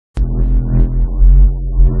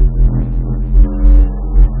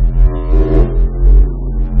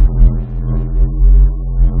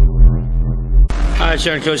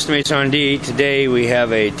Watching on Coast to Mesa R&D. Today we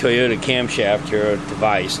have a Toyota camshaft here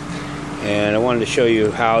device, and I wanted to show you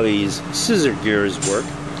how these scissor gears work.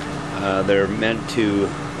 They're meant to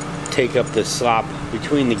take up the slop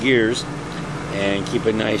between the gears and keep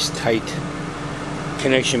a nice tight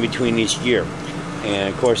connection between each gear.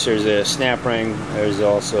 And of course there's a snap ring. There's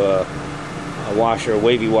also a washer, a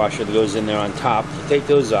wavy washer that goes in there on top. You take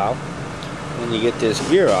those off and you get this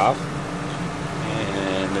gear off.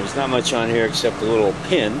 There's not much on here except a little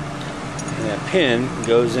pin, and that pin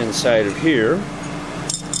goes inside of here,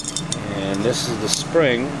 and this is the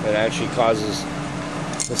spring that actually causes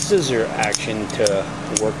the scissor action to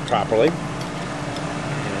work properly. And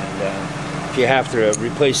if you have to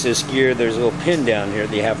replace this gear, there's a little pin down here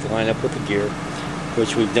that you have to line up with the gear,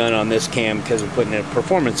 which we've done on this cam because we're putting a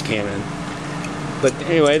performance cam in. But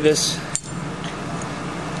anyway, this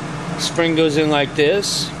spring goes in like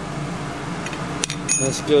this.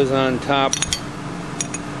 This goes on top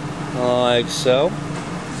like so,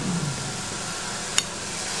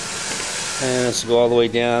 and this will go all the way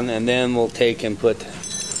down, and then we'll take and put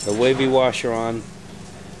the wavy washer on,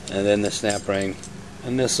 and then the snap ring,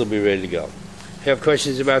 and this will be ready to go. If you have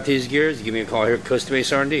questions about these gears, give me a call here at Coast to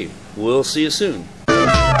Mesa R&D. We'll see you soon.